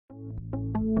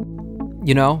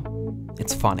You know,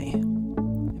 it's funny.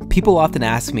 People often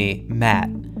ask me, Matt,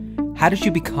 how did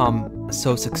you become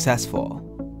so successful?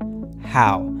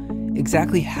 How?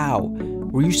 Exactly how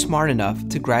were you smart enough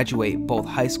to graduate both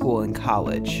high school and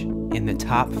college in the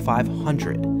top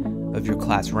 500 of your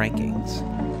class rankings?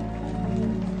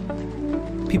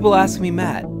 People ask me,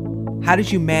 Matt, how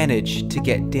did you manage to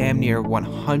get damn near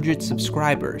 100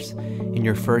 subscribers in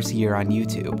your first year on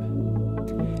YouTube?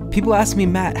 People ask me,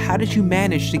 Matt, how did you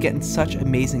manage to get in such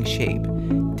amazing shape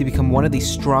to become one of the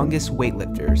strongest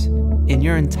weightlifters in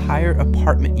your entire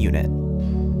apartment unit?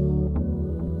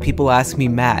 People ask me,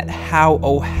 Matt, how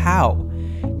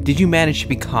did you manage to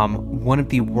become one of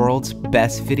the world's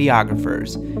best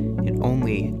videographers in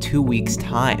only 2 weeks'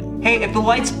 time? Hey, if the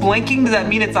light's blinking, does that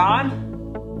mean it's on?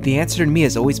 The answer to me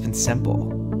has always been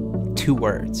simple. 2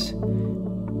 words.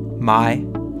 My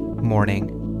morning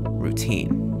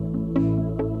routine.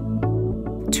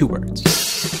 2 words.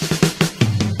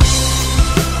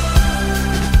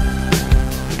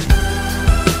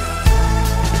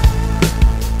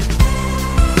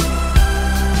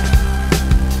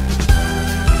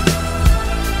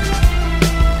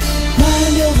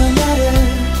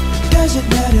 Does it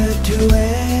matter to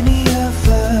any of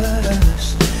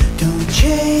us? Don't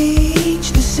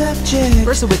change the subject.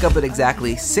 First, I wake up at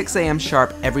exactly 6 a.m.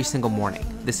 sharp every single morning.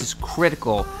 This is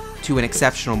critical to an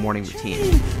exceptional morning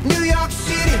routine. New York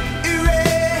City, erase.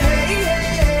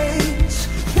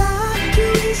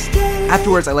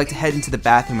 Afterwards, I like to head into the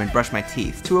bathroom and brush my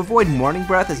teeth to avoid morning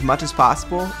breath as much as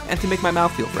possible and to make my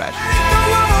mouth feel fresh.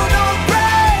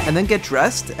 And then get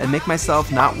dressed and make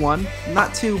myself not 1,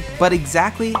 not 2, but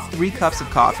exactly 3 cups of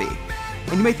coffee.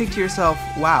 And you may think to yourself,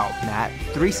 wow, Matt,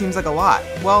 3 seems like a lot.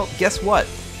 Well, guess what?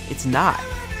 It's not.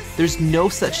 There's no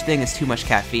such thing as too much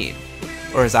caffeine,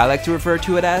 or as I like to refer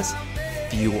to it as,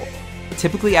 fuel.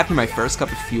 Typically after my first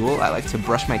cup of fuel, I like to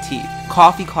brush my teeth.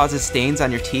 Coffee causes stains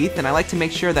on your teeth, and I like to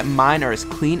make sure that mine are as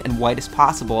clean and white as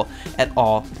possible at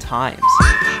all times.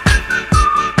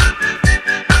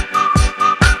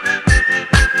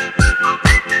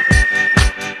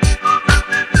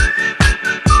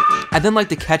 I then like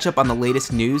to catch up on the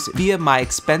latest news via my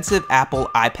expensive Apple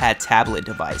iPad tablet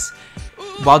device,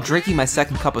 while drinking my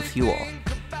second cup of fuel.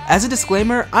 As a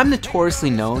disclaimer, I'm notoriously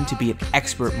known to be an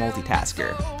expert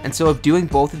multitasker, and so if doing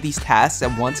both of these tasks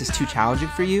at once is too challenging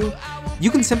for you, you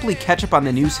can simply catch up on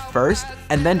the news first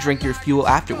and then drink your fuel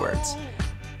afterwards.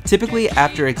 Typically,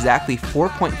 after exactly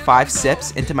 4.5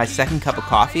 sips into my second cup of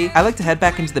coffee, I like to head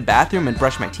back into the bathroom and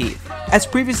brush my teeth. As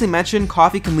previously mentioned,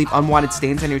 coffee can leave unwanted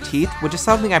stains on your teeth, which is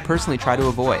something I personally try to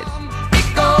avoid.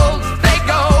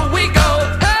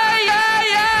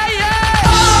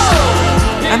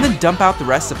 And then dump out the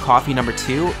rest of coffee number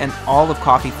 2 and all of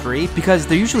coffee 3 because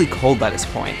they're usually cold by this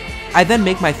point. I then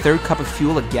make my third cup of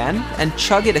fuel again and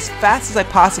chug it as fast as I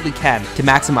possibly can to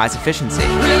maximize efficiency.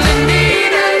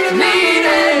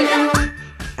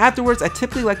 Afterwards, I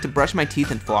typically like to brush my teeth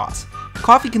and floss.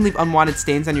 Coffee can leave unwanted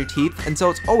stains on your teeth, and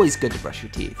so it's always good to brush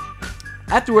your teeth.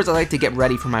 Afterwards, I like to get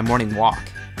ready for my morning walk.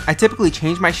 I typically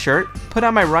change my shirt, put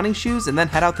on my running shoes, and then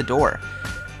head out the door.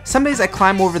 Some days I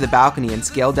climb over the balcony and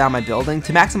scale down my building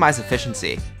to maximize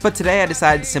efficiency, but today I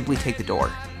decided to simply take the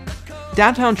door.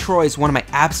 Downtown Troy is one of my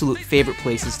absolute favorite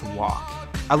places to walk.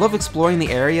 I love exploring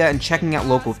the area and checking out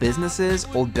local businesses,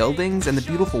 old buildings, and the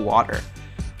beautiful water.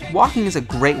 Walking is a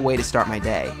great way to start my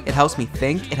day. It helps me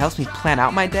think, it helps me plan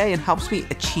out my day, and helps me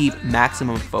achieve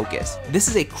maximum focus. This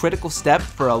is a critical step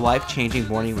for a life-changing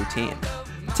morning routine.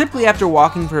 Typically after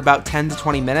walking for about 10 to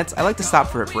 20 minutes, I like to stop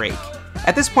for a break.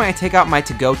 At this point, I take out my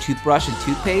to-go toothbrush and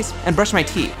toothpaste and brush my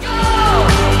teeth.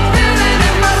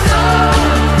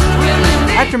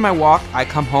 After my walk, I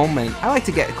come home and I like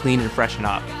to get clean and freshen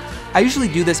up. I usually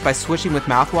do this by swishing with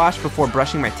mouthwash before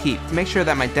brushing my teeth to make sure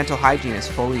that my dental hygiene is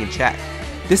fully in check.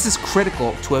 This is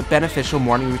critical to a beneficial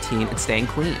morning routine and staying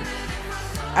clean.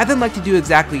 I then like to do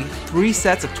exactly 3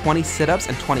 sets of 20 sit-ups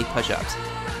and 20 push-ups.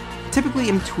 Typically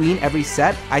in between every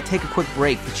set, I take a quick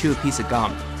break to chew a piece of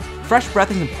gum. Fresh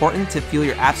breath is important to feel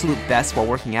your absolute best while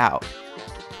working out.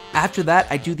 After that,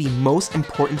 I do the most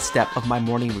important step of my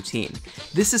morning routine.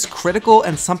 This is critical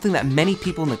and something that many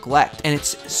people neglect, and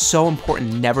it's so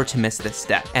important never to miss this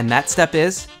step. And that step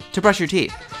is to brush your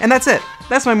teeth. And that's it.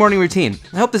 That's my morning routine.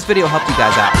 I hope this video helped you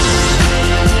guys out.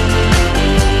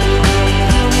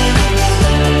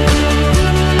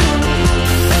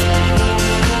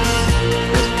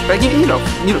 Like, you know,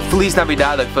 Feliz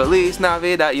Navidad, like Feliz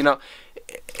Navidad, you know.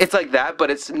 It's like that,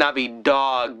 but it's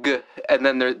Navi-dog, and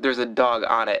then there's a dog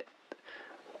on it.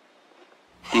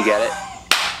 Do you get it?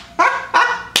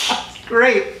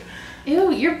 Great.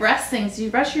 Ew, your breath stinks. Do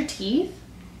you brush your teeth?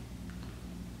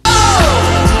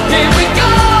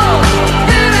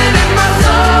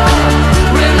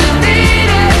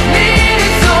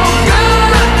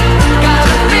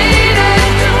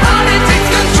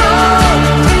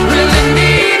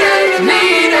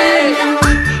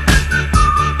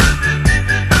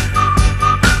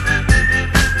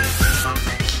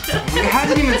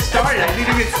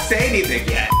 even say anything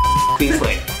yet. Clean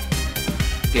slate.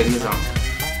 Get in the zone.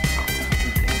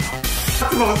 It's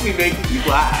supposed to be making you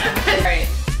laugh. Alright.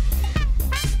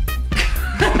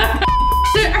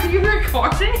 Are you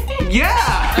recording?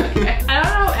 Yeah! Okay. I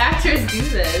don't know how actors do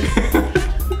this.